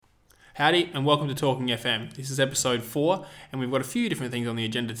Howdy and welcome to Talking FM. This is episode 4 and we've got a few different things on the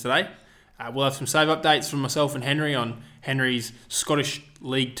agenda today. We'll have some save updates from myself and Henry on Henry's Scottish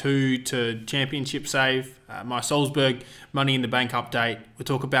League 2 to Championship save, my Salzburg Money in the Bank update. We'll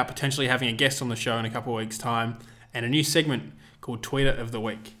talk about potentially having a guest on the show in a couple of weeks' time and a new segment called Tweeter of the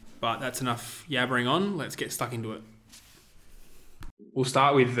Week. But that's enough yabbering on. Let's get stuck into it. We'll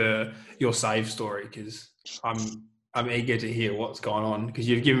start with your save story because I'm eager to hear what's going on because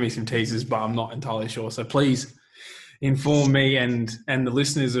you've given me some teasers, but I'm not entirely sure. So please inform me and the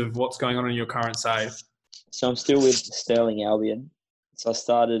listeners of what's going on in your current save. So I'm still with Stirling Albion. So I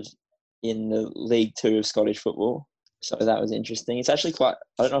started in the League 2 of Scottish football. So that was interesting. It's actually quite,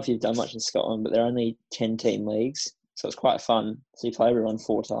 I don't know if you've done much in Scotland, but they're only 10-team leagues. So it's quite fun. So you play everyone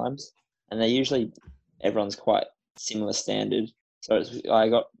 4 times. And everyone's quite similar standard. So I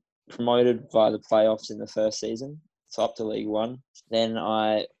got promoted via the playoffs in the first season. So up to League 1. Then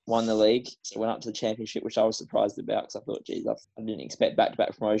I won the league. So went up to the Championship, which I was surprised about because I thought, geez, I didn't expect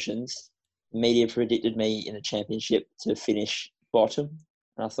back-to-back promotions. Media predicted me in the Championship to finish bottom.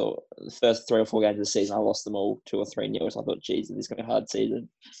 And I thought the first 3 or 4 games of the season, I lost them all 2 or 3-0. So I thought, geez, this is going to be a hard season.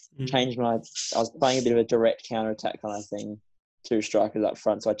 I was playing a bit of a direct counter-attack kind of thing. 2 strikers up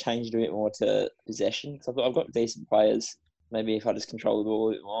front. So I changed a bit more to possession because I thought I've got decent players. Maybe if I just control the ball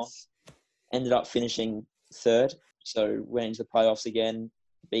a bit more. Ended up finishing 3rd. So went into the playoffs again,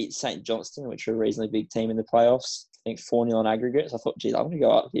 beat St Johnston, which are a reasonably big team in the playoffs. I think 4-0 on aggregate. So I thought, geez, I'm going to go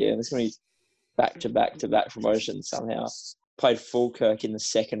up here. And it's going to be back-to-back promotions somehow. Played Falkirk in the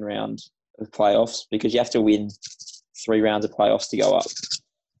second round of playoffs because you have to win 3 rounds of playoffs to go up.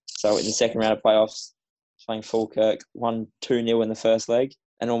 So in the second round of playoffs, playing Falkirk, won 2-0 in the first leg.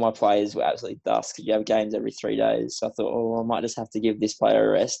 And all my players were absolutely dust because you have games every 3 days. So I thought, I might just have to give this player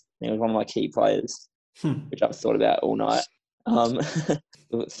a rest. And he was one of my key players. Which I've thought about all night.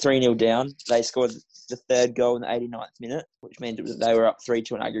 3-0 down. They scored the 3rd goal in the 89th minute, which meant they were up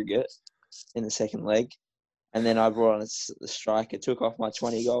 3-2 on aggregate in the second leg. And then I brought on the striker, took off my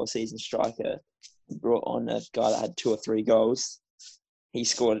 20-goal season striker, brought on a guy that had 2 or 3 goals. He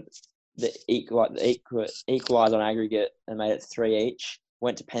scored the equaliser on aggregate and made it 3 each.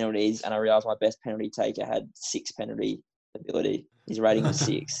 Went to penalties, and I realised my best penalty taker had 6 penalty ability. His rating was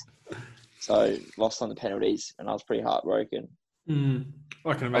 6. So lost on the penalties, and I was pretty heartbroken. I can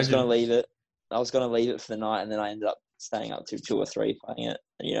imagine. I was going to leave it for the night, and then I ended up staying up to 2 or 3 playing it.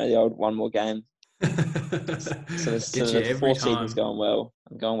 And the old one more game. So the 4th season's going well.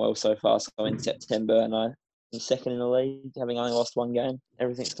 I'm going well so far. So I'm in September, and I'm 2nd in the league, having only lost 1 game.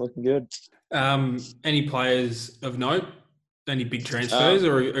 Everything's looking good. Any players of note? Any big transfers,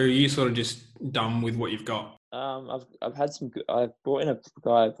 or are you sort of just done with what you've got? I've had some good. I brought in a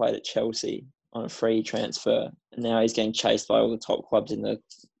guy who played at Chelsea on a free transfer, and now he's getting chased by all the top clubs in the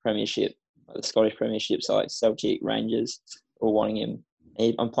Premiership, like the Scottish Premiership, so like Celtic, Rangers, all wanting him.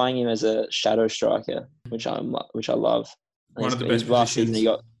 I'm playing him as a shadow striker, which I love. One of the best last positions. season he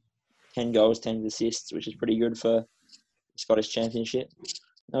got 10 goals, 10 assists, which is pretty good for the Scottish Championship.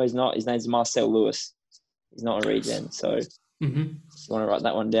 No, he's not. His name's Marcel Lewis. He's not a regen, so you want to write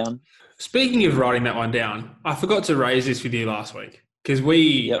that one down? Speaking of writing that one down, I forgot to raise this with you last week because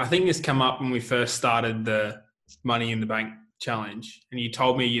I think this came up when we first started the Money in the Bank challenge, and you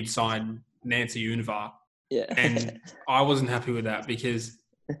told me you'd signed Nancy Univar. Yeah. And I wasn't happy with that because,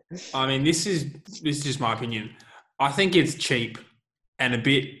 I mean, this is just my opinion. I think it's cheap and a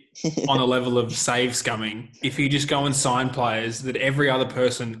bit on the level of save scumming if you just go and sign players that every other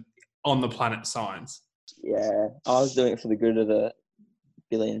person on the planet signs. Yeah, I was doing it for the good of the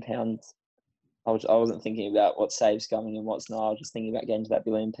 £1 billion. I wasn't thinking about what saves coming and what's not. I was just thinking about getting to that £1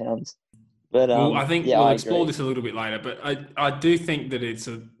 billion. But I think we'll explore agree. this a little bit later. But I do think that it's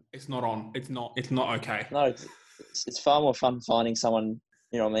not okay. No, it's far more fun finding someone,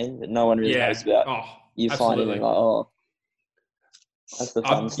 you know what I mean, that no one really knows about. You absolutely. Find him and that's the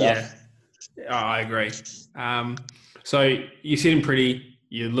fun stuff. Yeah, I agree. So you're sitting pretty.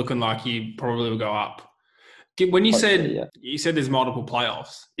 You're looking like you probably will go up. When you you said there's multiple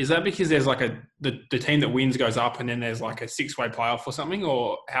playoffs, is that because there's like the team that wins goes up and then there's like a 6-way playoff or something,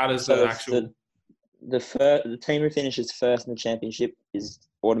 or how does the team who finishes first in the Championship is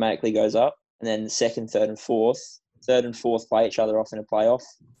automatically goes up, and then the 2nd, 3rd, and 4th play each other off in a playoff.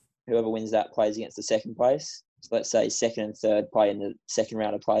 Whoever wins that plays against the 2nd place. So let's say 2nd and 3rd play in the 2nd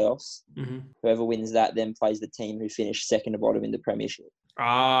round of playoffs. Mm-hmm. Whoever wins that then plays the team who finished 2nd to bottom in the Premiership.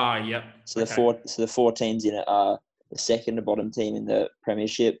 Yep. So the 4 teams in it are the 2nd to bottom team in the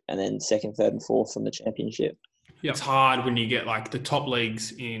Premiership, and then 2nd, 3rd, and 4th from the Championship. Yeah, it's hard when you get like the top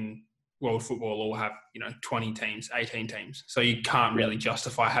leagues in world football all have, 20 teams, 18 teams. So you can't really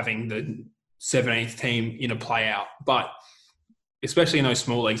justify having the 17th team in a play out. But especially in those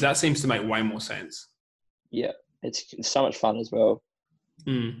small leagues, that seems to make way more sense. Yeah, it's so much fun as well.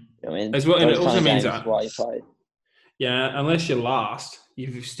 Mm. I mean, as well, and it those also kind of means games that is why you play. Yeah, unless you're last,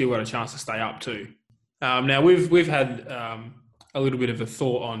 you've still got a chance to stay up too. Now we've had a little bit of a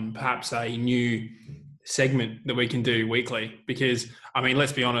thought on perhaps a new segment that we can do weekly because, I mean,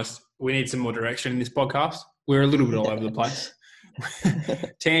 let's be honest, we need some more direction in this podcast. We're a little bit all over the place.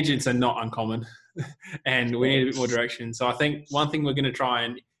 Tangents are not uncommon and we need a bit more direction. So I think one thing we're going to try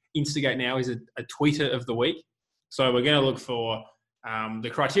and instigate now is a tweeter of the week. So we're going to look for the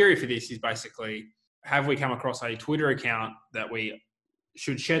criteria for this is basically, have we come across a Twitter account that we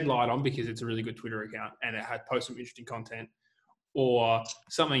should shed light on because it's a really good Twitter account and it had post some interesting content or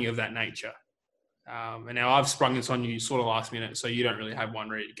something of that nature. And now I've sprung this on you sort of last minute, so you don't really have one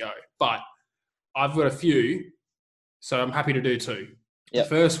ready to go. But I've got a few, so I'm happy to do two. Yep. The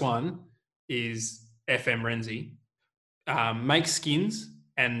first one is FM Renzi. Makes skins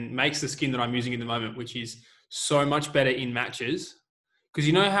and makes the skin that I'm using at the moment, which is so much better in matches. Because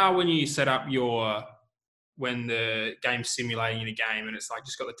you know how when you set up when the game's simulating in a game and it's like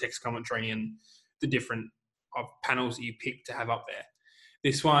just got the text commentary and the different panels that you pick to have up there.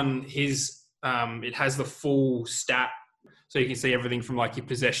 This one, it has the full stat. So you can see everything from like your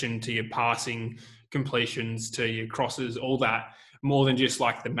possession to your passing completions to your crosses, all that, more than just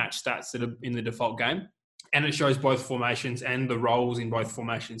like the match stats that are in the default game. And it shows both formations and the roles in both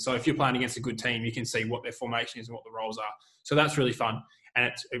formations. So if you're playing against a good team, you can see what their formation is and what the roles are. So that's really fun. And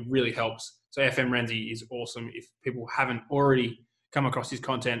it really helps. So FM Renzi is awesome. If people haven't already come across his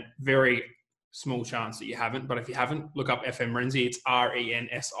content, very small chance that you haven't. But if you haven't, look up FM Renzi. It's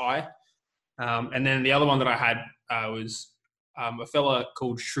RENSI. And then the other one that I had was a fella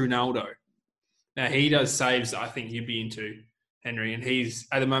called Shrunaldo. Now, he does saves that I think you'd be into, Henry. And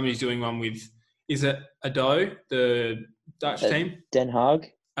at the moment, he's doing one with, is it Ado, the Dutch team? Den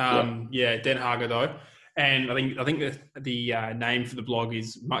Haag. Yeah, Den Haag Ado. And I think the name for the blog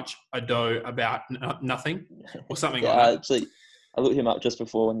is Much Ado About Nothing or something like that. Actually, I looked him up just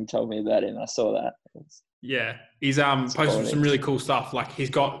before when you told me about him. I saw that. Yeah, he's posted some really cool stuff. Like he's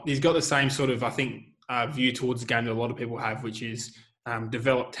got the same sort of, I think, view towards the game that a lot of people have, which is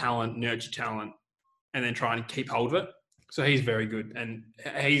develop talent, nurture talent, and then try and keep hold of it. So he's very good, and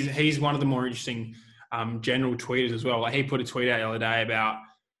he's one of the more interesting general tweeters as well. Like he put a tweet out the other day about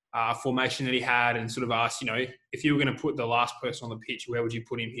formation that he had and sort of asked, if you were going to put the last person on the pitch, where would you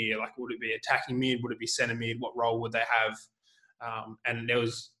put him here? Like, would it be attacking mid? Would it be centre mid? What role would they have? And there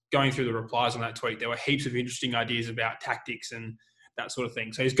was, going through the replies on that tweet, there were heaps of interesting ideas about tactics and that sort of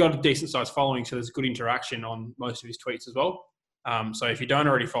thing. So he's got a decent sized following, so there's good interaction on most of his tweets as well. So if you don't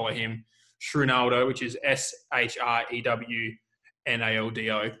already follow him, Shrunaldo, which is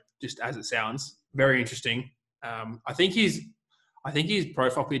SHREWNALDO, just as it sounds, very interesting. I think his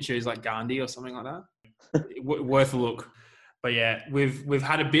profile picture is like Gandhi or something like that. Worth a look. But yeah, we've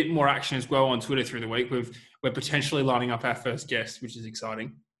had a bit more action as well on Twitter through the week. We're potentially lining up our first guest, which is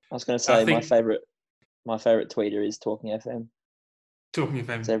exciting. I was going to say my favorite tweeter is Talking FM. Talking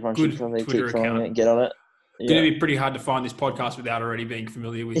FM. So everyone should probably keep following it and get on it. It's going to be pretty hard to find this podcast without already being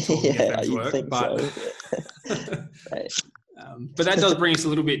familiar with Talking FM's work. Think but so. but that does bring us a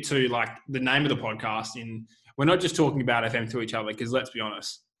little bit to like the name of the podcast. We're not just talking about FM to each other because let's be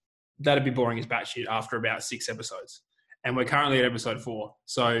honest, that'd be boring as batshit after about 6 episodes. And we're currently at episode 4.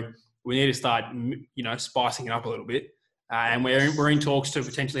 So we need to start, spicing it up a little bit. And we're in talks to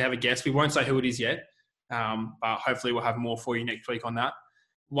potentially have a guest. We won't say who it is yet, but hopefully we'll have more for you next week on that.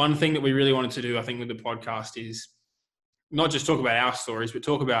 One thing that we really wanted to do, I think, with the podcast is not just talk about our stories, but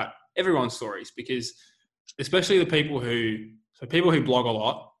talk about everyone's stories, because especially the people who blog a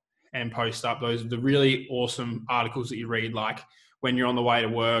lot and post up the really awesome articles that you read, like when you're on the way to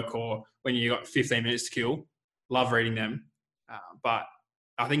work or when you got 15 minutes to kill. Love reading them. But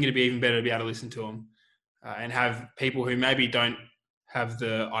I think it'd be even better to be able to listen to them and have people who maybe don't have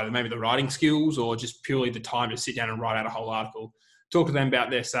either the writing skills or just purely the time to sit down and write out a whole article. Talk to them about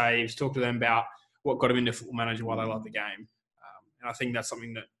their saves, talk to them about what got them into Football Manager, why they love the game. And I think that's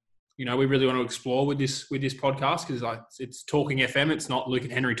something that, we really want to explore with this podcast, because it's Talking FM. It's not Luke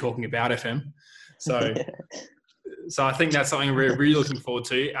and Henry talking about FM. So so I think that's something we're really looking forward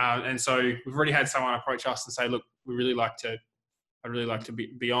to. And so we've already had someone approach us and say, look, I'd really like to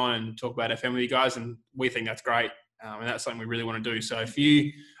be on and talk about FM with you guys. And we think that's great. And that's something we really want to do. So if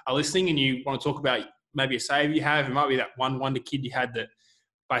you are listening and you want to talk about maybe a save you have, it might be that one wonder kid you had that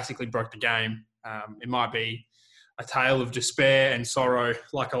basically broke the game. It might be a tale of despair and sorrow,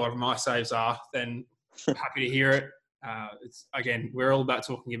 like a lot of my saves are, then happy to hear it. Again, we're all about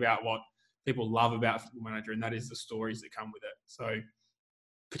talking about what people love about Football Manager, and that is the stories that come with it. So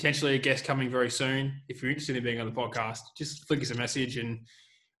potentially a guest coming very soon. If you're interested in being on the podcast, just flick us a message and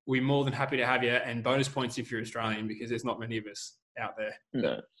we're more than happy to have you. And bonus points if you're Australian, because there's not many of us out there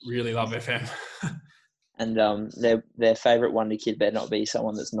that really love FM. And their favourite wonder kid better not be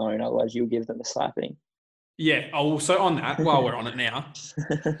someone that's known, otherwise you'll give them a slapping. Yeah. Oh, so on that, while we're on it now,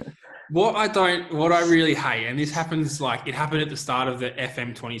 what I really hate, and this happens it happened at the start of the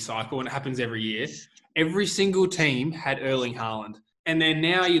FM20 cycle, and it happens every year. Every single team had Erling Haaland. And then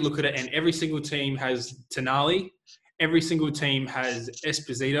now you look at it and every single team has Tonali. Every single team has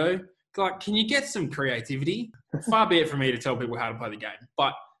Esposito. Like, can you get some creativity? Far be it from me to tell people how to play the game.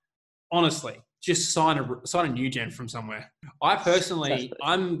 But honestly, just sign a new gen from somewhere. I personally,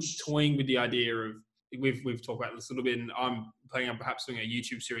 I'm toying with the idea of, we've talked about this a little bit, and I'm planning on perhaps doing a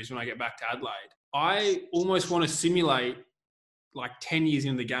YouTube series when I get back to Adelaide. I almost want to simulate 10 years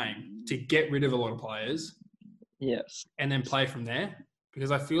into the game to get rid of a lot of players. Yes. And then play from there, because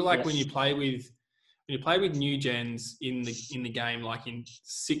I feel like when you play with new gens in the game, like in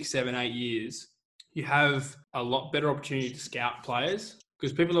 6, 7, 8 years, you have a lot better opportunity to scout players,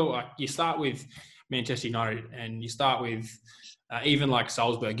 because people are you start with Manchester United and you start with even like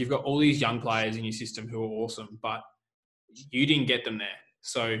Salzburg. You've got all these young players in your system who are awesome, but you didn't get them there.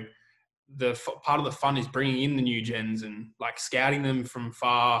 So the part of the fun is bringing in the new gens and scouting them from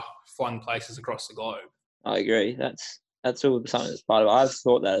far flung places across the globe. I agree. That's all something that's part of it. I've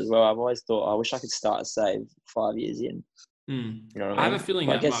thought that as well. I've always thought, I wish I could start a save 5 years in. You know what I mean? I have a feeling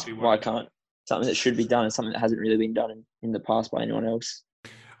that might be why can't something that should be done and something that hasn't really been done in the past by anyone else.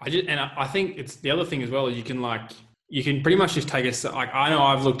 I think it's the other thing as well is you can pretty much just take I know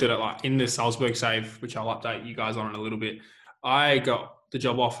I've looked at it in the Salzburg save, which I'll update you guys on in a little bit. I got the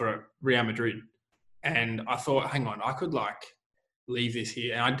job offer at Real Madrid, and I thought, hang on, I could leave this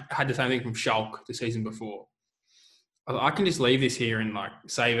here. And I had the same thing from Schalke the season before. I can just leave this here and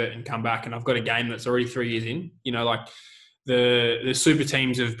save it and come back, and I've got a game that's already 3 years in. The super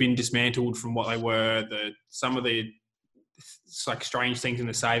teams have been dismantled from what they were. Some of the strange things in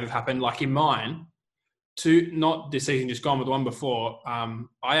the save have happened. In mine, not this season just gone, but the one before,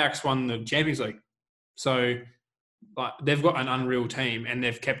 Ajax won the Champions League. So they've got an unreal team and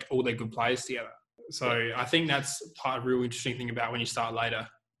they've kept all their good players together. So I think that's part of the real interesting thing about when you start later.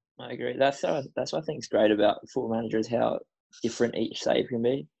 I agree. That's what I think is great about Football Manager, is how different each save can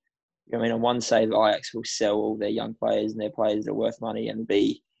be. I mean, on one save, Ajax will sell all their young players and their players that are worth money and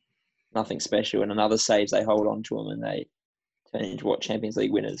be nothing special. And another saves, they hold on to them and they turn into Champions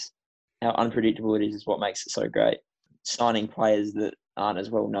League winners. How unpredictable it is what makes it so great. Signing players that aren't as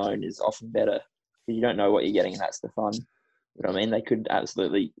well known is often better, because you don't know what you're getting, and that's the fun. You know what I mean? They could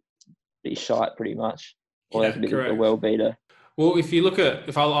absolutely be shite pretty much, or they could be a well beater. Well,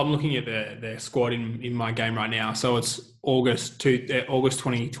 I'm looking at their squad in my game right now. So it's August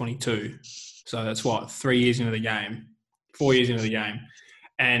 2022. So that's 3 years into the game, 4 years into the game,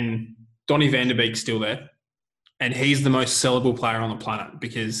 and Donny van der Beek's still there, and he's the most sellable player on the planet,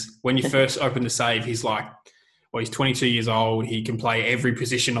 because when you first open the save, he's he's 22 years old. He can play every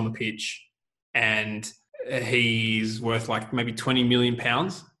position on the pitch, and he's worth maybe £20 million.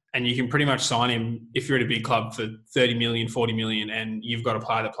 And you can pretty much sign him if you're at a big club for 30 million, 40 million, and you've got a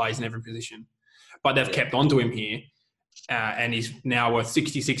player that plays in every position. But they've kept onto him here, and he's now worth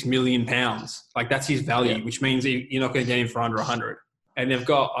 £66 million. That's his value, which means you're not going to get him for under 100. And they've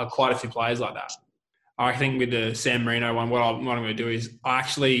got quite a few players like that. I think with the San Marino one, what I'm going to do is I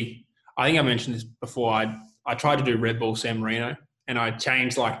think I mentioned this before. I tried to do Red Bull San Marino, and I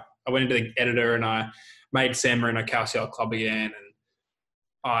changed, I went into the editor and I made San Marino Calcio Club again, and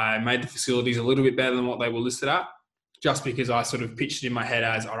I made the facilities a little bit better than what they were listed at, just because I sort of pitched it in my head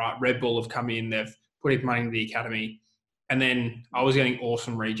as, all right, Red Bull have come in, they've put in money into the academy, and then I was getting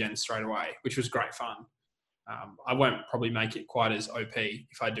awesome regen straight away, which was great fun. I won't probably make it quite as OP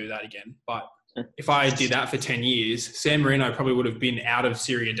if I do that again, but if I did that for 10 years, San Marino probably would have been out of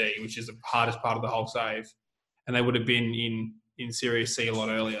Serie D, which is the hardest part of the whole save, and they would have been in Serie C a lot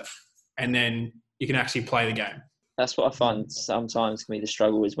earlier, and then you can actually play the game. That's what I find sometimes can be the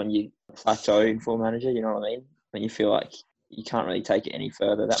struggle, is when you plateau in Football Manager, you know what I mean? When you feel like you can't really take it any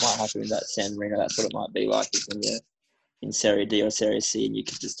further. That might happen with that San Marino. That's what it might be like, is when you're in Serie D or Serie C and you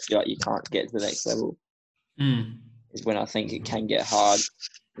can just feel like you can't get to the next level. Is when I think it can get hard.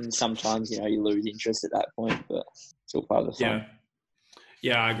 And sometimes, you lose interest at that point, but it's all part of the fun.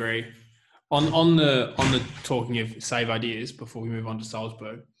 Yeah, I agree. On the talking of save ideas, before we move on to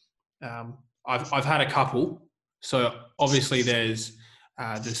Salzburg, I've had a couple. So obviously there's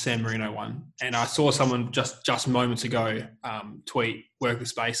the San Marino one, and I saw someone just moments ago tweet work the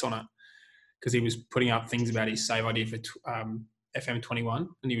space on it because he was putting up things about his save idea for FM21,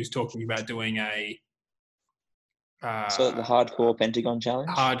 and he was talking about doing a So the hardcore Pentagon challenge.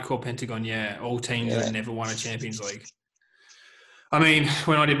 hardcore Pentagon, yeah, all teams that never won a Champions League. I mean,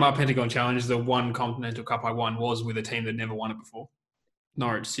 when I did my Pentagon challenge, the one Continental Cup I won was with a team that never won it before,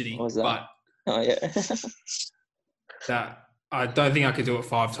 Norwich City. What was that? But Oh yeah. that I don't think I could do it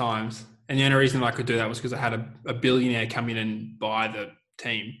 5 times. And the only reason I could do that was because I had a billionaire come in and buy the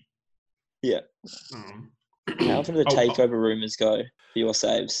team. Yeah. How often do the takeover rumours go for your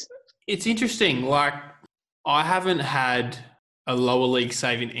saves? It's interesting. Like, I haven't had a lower league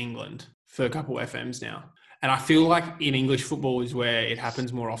save in England for a couple of FMs now. And I feel like in English football is where it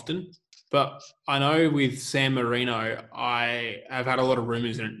happens more often. But I know with San Marino, I have had a lot of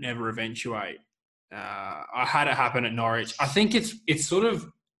rumours and it never eventuate. I had it happen at Norwich. I think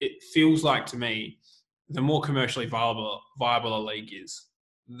it feels like to me, the more commercially viable a league is,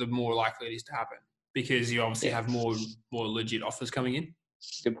 the more likely it is to happen because you obviously have more legit offers coming in.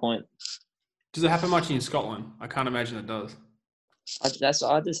 Good point. Does it happen much in Scotland? I can't imagine it does. I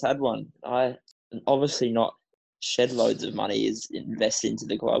just had one. I obviously not shed loads of money is invested into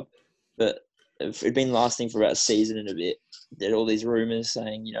the club, but it'd been lasting for about a season and a bit. There all these rumours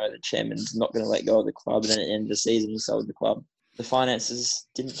saying, the chairman's not going to let go of the club, and then at the end of the season he sold the club. The finances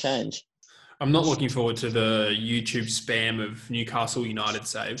didn't change. I'm not looking forward to the YouTube spam of Newcastle United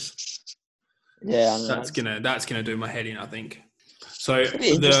saves. Yeah, I know. That's gonna do my head in, I think. So it'll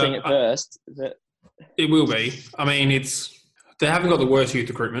be interesting at first. But... It will be. I mean, they haven't got the worst youth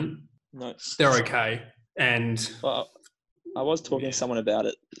recruitment. No, they're okay. And I was talking to someone about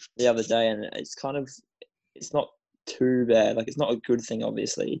it the other day, and it's not too bad. Like, it's not a good thing,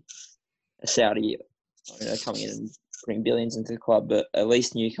 obviously. A Saudi, coming in and putting billions into the club, but at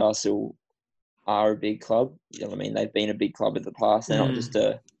least Newcastle are a big club. You know what I mean? They've been a big club in the past. They're not just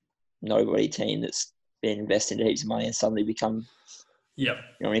a nobody team that's been invested into heaps of money and suddenly become. Yep.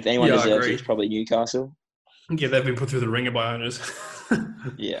 If anyone deserves it, it's probably Newcastle. Yeah, they've been put through the ringer by owners.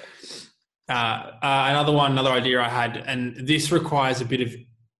 Yeah. Another idea I had, and this requires a bit of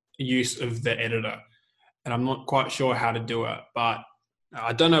use of the editor, and I'm not quite sure how to do it, but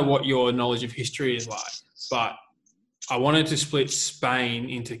I don't know what your knowledge of history is like, but I wanted to split Spain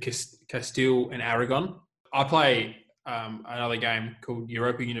into Castile and Aragon. I play another game called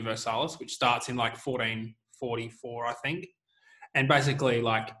Europa Universalis, which starts in like 1444, I think. And basically,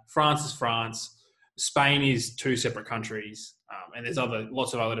 like, France is France, Spain is 2 separate countries, and there's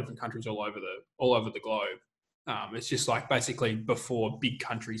lots of other different countries all over the globe. It's just like basically before big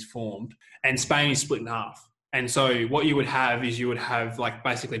countries formed, and Spain is split in half. And so what you would have is like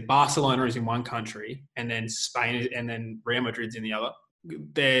basically Barcelona is in one country, and then Spain and then Real Madrid's in the other.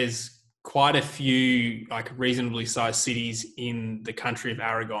 There's quite a few like reasonably sized cities in the country of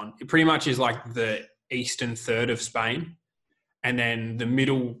Aragon. It pretty much is like the eastern third of Spain. And then the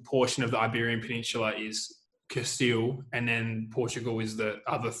middle portion of the Iberian Peninsula is Castile, and then Portugal is the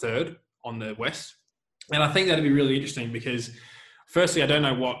other third on the west. And I think that'd be really interesting because, firstly, I don't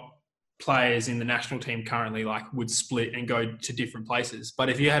know what players in the national team currently like would split and go to different places. But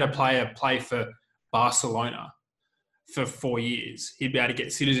if you had a player play for Barcelona for 4 years, he'd be able to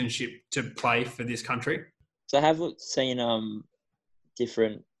get citizenship to play for this country. So I have seen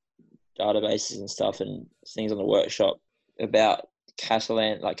different databases and stuff and things on the workshop about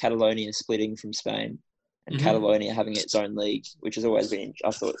Catalonia splitting from Spain and Catalonia having its own league, which has always been,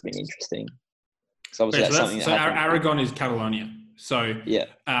 I thought it's been interesting. So obviously Aragon is Catalonia. So yeah.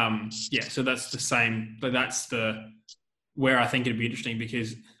 So that's the same, but that's where I think it'd be interesting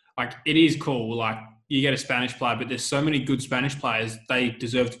because like it is cool. Like you get a Spanish player, but there's so many good Spanish players. They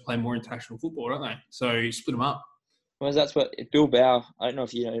deserve to play more international football, don't they? So you split them up. Well, that's what Bilbao. I don't know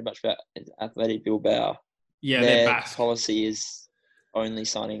if you know much about Athletic Bilbao. Yeah, their Basque policy is only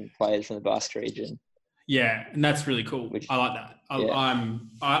signing players from the Basque region. Yeah, and that's really cool. I like that.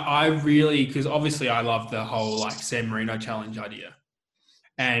 I really, because obviously I love the whole like San Marino challenge idea,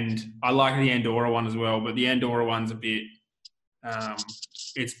 and I like the Andorra one as well. But the Andorra one's a bit,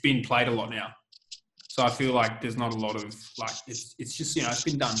 it's been played a lot now, so I feel like there's not a lot of like it's just it's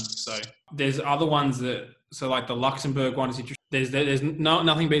been done. So there's other ones that like the Luxembourg one is interesting. There's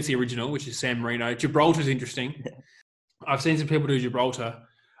nothing beats the original, which is San Marino. Gibraltar's interesting. I've seen some people do Gibraltar.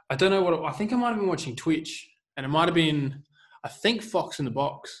 I don't know I think I might have been watching Twitch, and it might have been, I think Fox in the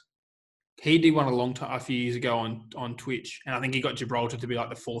Box. He did one a few years ago on Twitch, and I think he got Gibraltar to be like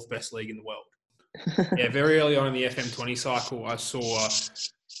the 4th best league in the world. Yeah, very early on in the FM20 cycle, I saw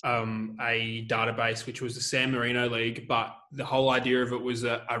a database, which was the San Marino League, but the whole idea of it was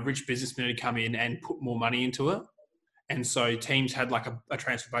a rich businessman to come in and put more money into it. And so teams had like a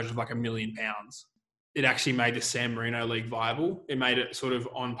transfer budget of like £1 million. It actually made the San Marino League viable. It made it sort of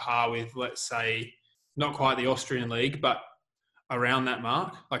on par with, let's say, not quite the Austrian League, but around that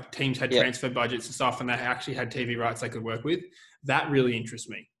mark. Like teams had transfer budgets and stuff, and they actually had TV rights they could work with. That really interests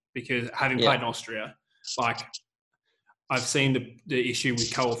me because having played in Austria, like I've seen the issue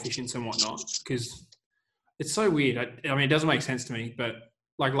with coefficients and whatnot because it's so weird. I mean, it doesn't make sense to me, but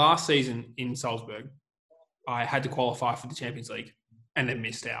like last season in Salzburg, I had to qualify for the Champions League and then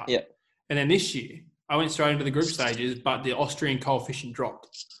missed out. Yeah. And then this year, I went straight into the group stages, but the Austrian coefficient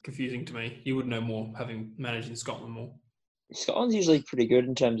dropped. Confusing to me. You would know more, having managed in Scotland more. Scotland's usually pretty good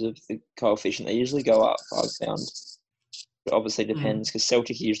in terms of the coefficient. They usually go up, I've found. It obviously depends because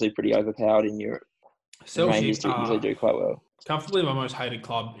Celtic are usually pretty overpowered in Europe. Celtic Rangers usually do quite well. Comfortably my most hated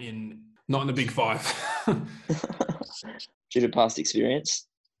club not in the Big Five. Due to past experience?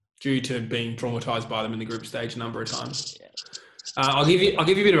 Due to being traumatised by them in the group stage a number of times. Yeah. I'll give you a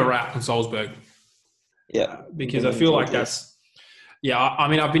bit of a rap on Salzburg. Yeah. Because I feel like that's... Yeah, I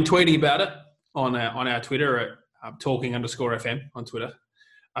mean, I've been tweeting about it on our Twitter at talking_FM on Twitter.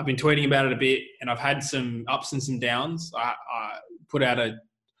 I've been tweeting about it a bit, and I've had some ups and some downs. I put out a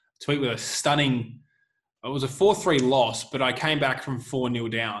tweet with a stunning... It was a 4-3 loss, but I came back from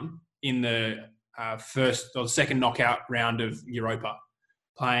 4-0 down in the second knockout round of Europa,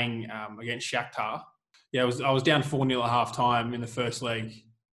 playing against Shakhtar. Yeah, I was down 4-0 at half time in the first leg,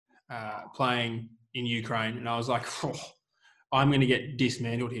 playing in Ukraine, and I was like, I'm going to get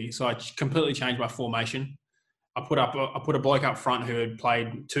dismantled here. So I completely changed my formation. I put a bloke up front who had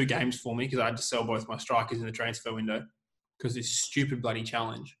played 2 games for me because I had to sell both my strikers in the transfer window because this stupid bloody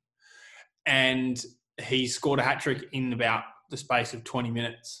challenge. And he scored a hat-trick in about the space of 20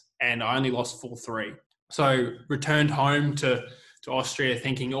 minutes, and I only lost 4-3. So returned home to Austria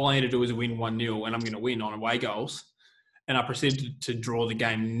thinking all I need to do is win 1-0 and I'm going to win on away goals. And I proceeded to draw the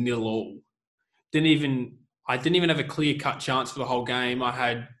game 0-0. I didn't even have a clear-cut chance for the whole game. I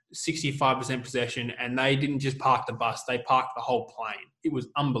had 65% possession, and they didn't just park the bus. They parked the whole plane. It was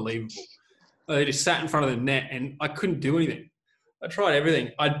unbelievable. They just sat in front of the net, and I couldn't do anything. I tried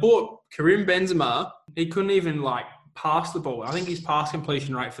everything. I'd bought Karim Benzema. He couldn't even, pass the ball. I think his pass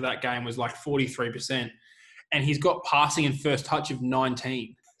completion rate for that game was 43%, and he's got passing and first touch of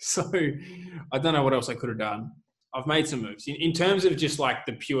 19. So I don't know what else I could have done. I've made some moves. In terms of just,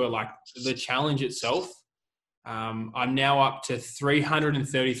 the pure, the challenge itself, I'm now up to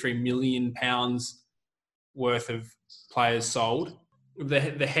 £333 million worth of players sold.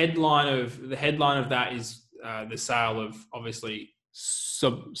 The headline of that is the sale of obviously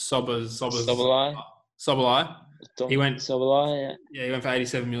Szoboszlai. He went Szoboszlai, yeah. He went for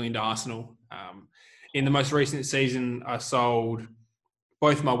 $87 million to Arsenal. In the most recent season, I sold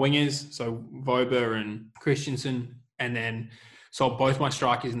both my wingers, so Vober and Christensen, and then sold both my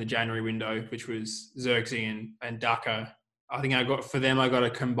strikers in the January window, which was Xerxes and Daka. I think I got a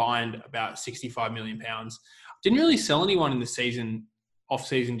combined about £65 million. Didn't really sell anyone in the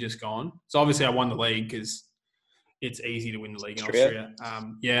off-season just gone. So obviously I won the league because it's easy to win the league in Austria.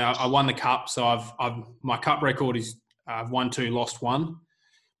 I won the cup. So my cup record is I've won 2, lost 1.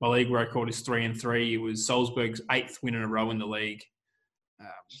 My league record is 3-3. It was Salzburg's 8th win in a row in the league.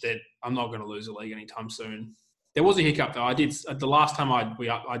 That I'm not going to lose the league anytime soon. There was a hiccup though. The last time I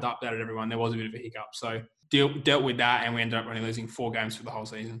updated everyone, there was a bit of a hiccup. So dealt with that, and we ended up only losing 4 games for the whole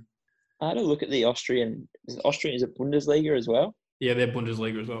season. I had a look at the Austrian. Is it Bundesliga as well? Yeah, they're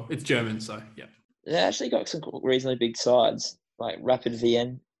Bundesliga as well. It's German, so yeah. They actually got some reasonably big sides, like Rapid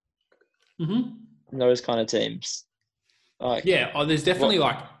Vienna. Mm-hmm. Those kind of teams. There's definitely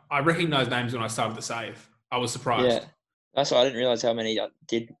I recognise names when I started to save. I was surprised. Yeah, that's why I didn't realise how many I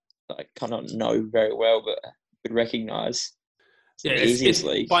did kind of know very well, but could recognise. Yeah, it's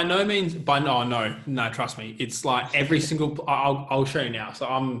league. By no means. No. Trust me, it's every single. I'll show you now. So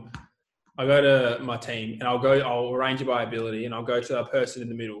I go to my team and I'll arrange it by ability, and I'll go to a person in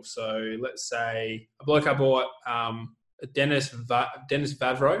the middle. So let's say a bloke I bought, Dennis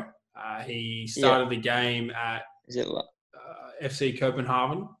Vavro. He started the game at FC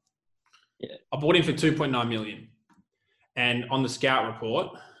Copenhagen. Yeah. I bought him for 2.9 million. And on the scout report,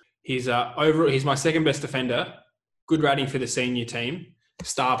 he's my second best defender, good rating for the senior team,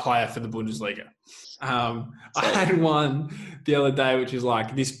 star player for the Bundesliga. I had one the other day, which is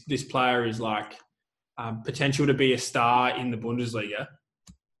this player is potential to be a star in the Bundesliga,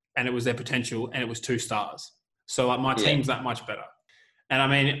 and it was their potential, and it was 2 stars. So my team's that much better. And I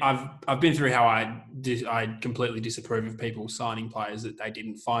mean, I've been through how I completely disapprove of people signing players that they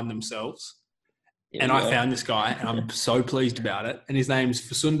didn't find themselves. Here And we I go. found this guy, and I'm so pleased about it. And his name's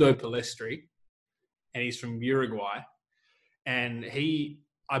Facundo Palestri, and he's from Uruguay. And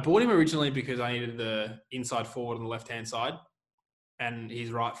I bought him originally because I needed the inside forward on the left-hand side, and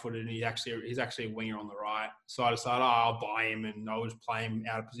he's right-footed, and he's actually a winger on the right. So I decided, I'll buy him, and I'll just play him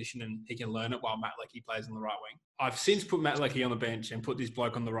out of position, and he can learn it while Matt Leckie plays on the right wing. I've since put Matt Leckie on the bench and put this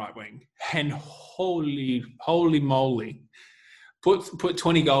bloke on the right wing, and holy moly, put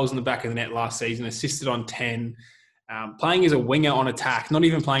 20 goals in the back of the net last season, assisted on 10, playing as a winger on attack, not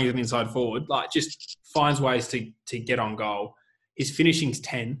even playing as an inside forward, like just finds ways to get on goal. His finishing's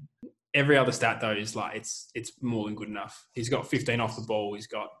 10. Every other stat though is like it's more than good enough. He's got 15 off the ball. He's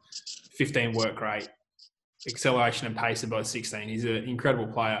got 15 work rate, acceleration and pace are both 16. He's an incredible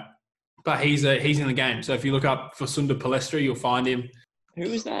player, but he's in the game. So if you look up Facundo Palestri, you'll find him. Who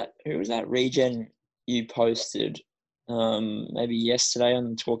was that regen you posted maybe yesterday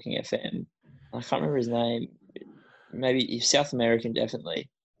on Talking FM? I can't remember his name. Maybe South American, definitely.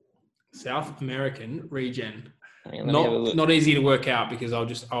 South American regen. Let me have a look. Not easy to work out because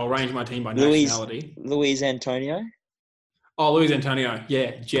I'll arrange my team by nationality. Luis Antonio. Oh, Luis Antonio.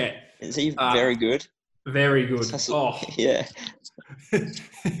 Yeah, Jet. Is he very good? Very good. Yeah.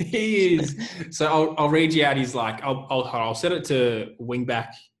 He is. So I'll read you out. He's like, I'll set it to wing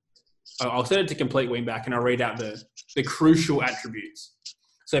back. I'll set it to complete wing back, and I'll read out the crucial attributes.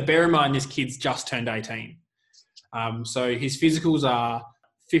 So bear in mind, this kid's just turned 18. So his physicals are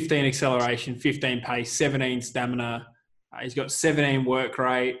 15 acceleration, 15 pace, 17 stamina. He's got 17 work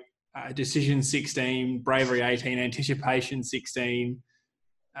rate, decision 16, bravery 18, anticipation 16.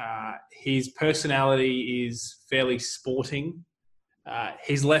 His personality is fairly sporting.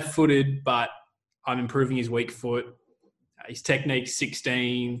 He's left-footed, but I'm improving his weak foot. His technique's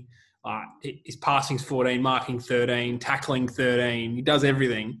 16. His passing's 14, marking 13, tackling 13. He does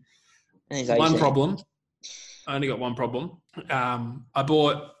everything. And he's One 18. problem. I only got one problem. I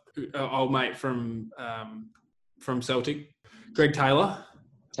bought an old mate from Celtic, Greg Taylor.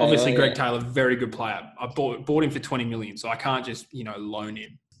 Obviously, Greg Taylor, very good player. I bought him for 20 million, so I can't just loan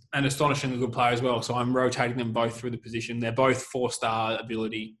him. And astonishingly good player as well. So I'm rotating them both through the position. They're both 4-star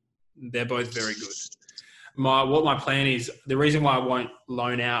ability. They're both very good. What my plan is, the reason why I won't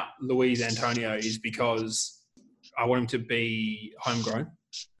loan out Luis Antonio is because I want him to be homegrown.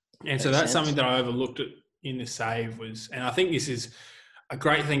 And so that's something that I overlooked in the save and I think this is a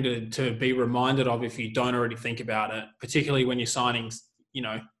great thing to be reminded of if you don't already think about it, particularly when you're signing,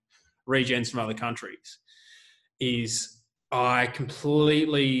 regens from other countries, is I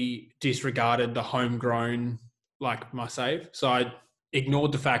completely disregarded the homegrown, my save. So I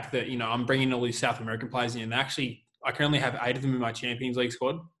ignored the fact that, I'm bringing all these South American players in, and actually I can only have 8 of them in my Champions League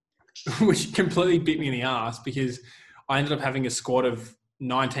squad, which completely bit me in the ass because I ended up having a squad of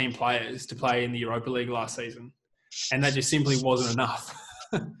 19 players to play in the Europa League last season, and that just simply wasn't enough.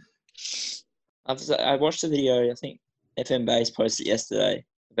 I watched a video, I think FM Base posted yesterday,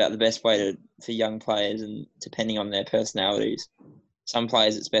 about the best way for young players, and depending on their personalities. Some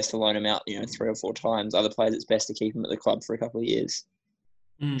players it's best to loan them out, 3 or 4 times. Other players it's best to keep them at the club for a couple of years,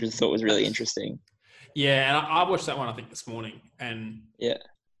 which I thought was really interesting. Yeah, and I watched that one, I think, this morning, and yeah,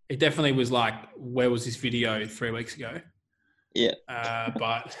 it definitely was like, where was this video 3 weeks ago? Yeah.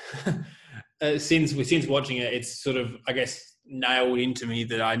 But since watching it, it's sort of, I guess, nailed into me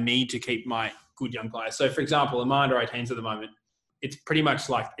that I need to keep my good young players. So, for example, in my under 18s at the moment, it's pretty much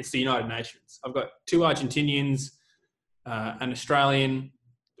like it's the United Nations. I've got 2 Argentinians, an Australian,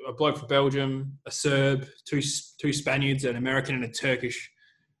 a bloke from Belgium, a Serb, two Spaniards, an American, and a Turkish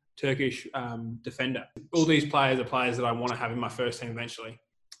defender. All these players are players that I want to have in my first team eventually.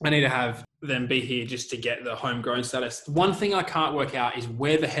 I need to have them be here just to get the homegrown status. One thing I can't work out is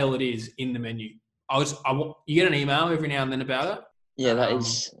where the hell it is in the menu. You get an email every now and then about it. Yeah, that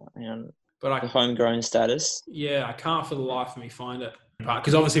is the homegrown status. Yeah, I can't for the life of me find it.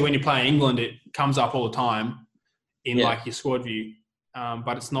 Because obviously when you play in England, it comes up all the time in your squad view.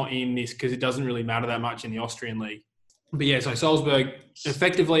 But it's not in this because it doesn't really matter that much in the Austrian league. But yeah, so Salzburg,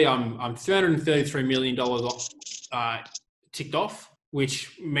 effectively I'm $333 million ticked off,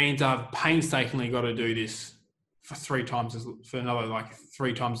 which means I've painstakingly got to do this for 3 times as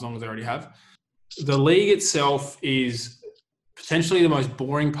long as I already have. The league itself is potentially the most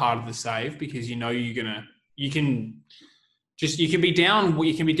boring part of the save because you can be down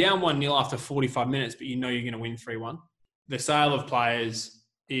 1-0 after 45 minutes, but you're going to win 3-1. The sale of players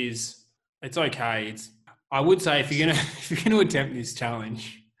it's okay. I would say if you're going to attempt this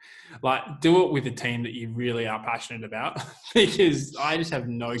challenge, Like, do it with a team that you really are passionate about, because I just have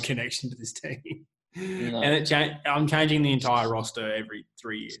no connection to this team. No. And I'm changing the entire roster every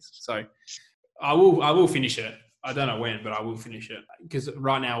 3 years. So I will finish it. I don't know when, but I will finish it, because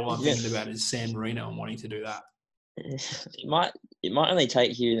right now all I'm thinking about is San Marino and wanting to do that. It might only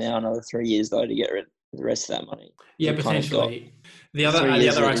take you now another 3 years though to get rid of the rest of that money. Yeah, You've kind of got potentially. The 3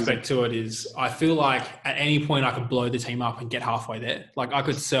 years other of aspect to it is I feel like at any point I could blow the team up and get halfway there. Like, I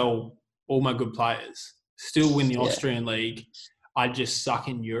could sell all my good players, still win the Yeah. Austrian League. I just suck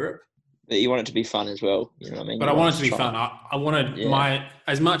in Europe. But you want it to be fun as well. You know what I mean? But I want it to be fun. I wanted Yeah.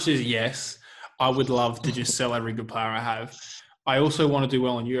 as much as yes, I would love to just sell every good player I have. I also want to do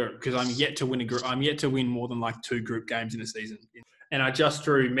well in Europe, because I'm yet to win I'm yet to win more than like 2 group games in a season. And I just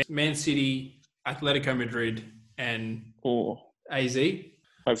drew Man City, Atletico Madrid, and Or AZ.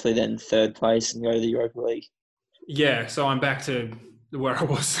 hopefully then third place and go to the Europa League. Yeah, so I'm back to where I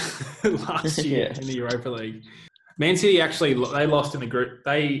was last year Yeah. in the Europa League. Man City actually, they lost in the group.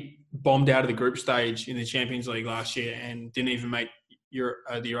 They bombed out of the group stage in the Champions League last year and didn't even make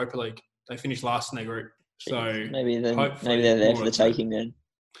the Europa League. They finished last in their group. So maybe they're hopefully there for more the of that. taking then.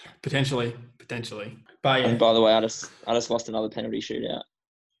 Potentially. But And yeah. by the way, I just lost another penalty shootout.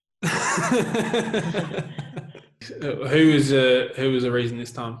 Who was the reason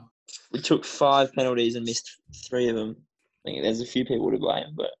this time? We took 5 penalties and missed 3 of them. I think there's a few people to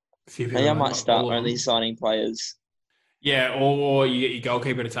blame, but maybe I might start only signing players. Yeah, or you get your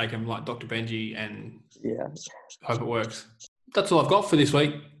goalkeeper to take them, like Dr. Benji, and hope it works. That's all I've got for this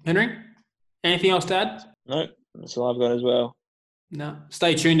week. Henry, anything else to add? Nope, that's all I've got as well. No.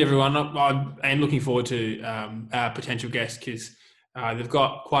 Stay tuned, everyone. I am looking forward to our potential guests, because they've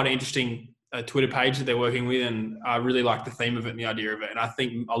got quite an interesting Twitter page that they're working with, and I really like the theme of it and the idea of it. And I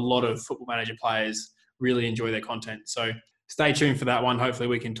think a lot of Football Manager players really enjoy their content. So stay tuned for that one. Hopefully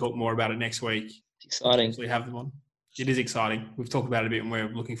we can talk more about it next week. It's exciting. We have them on. It is exciting. We've talked about it a bit and we're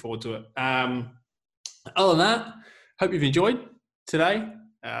looking forward to it. Other than that, hope you've enjoyed today.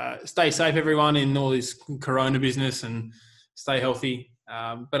 Stay safe, everyone, in all this corona business, and stay healthy.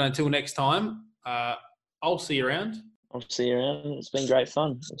 But until next time, I'll see you around. I'll see you around. It's been great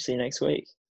fun. I'll see you next week.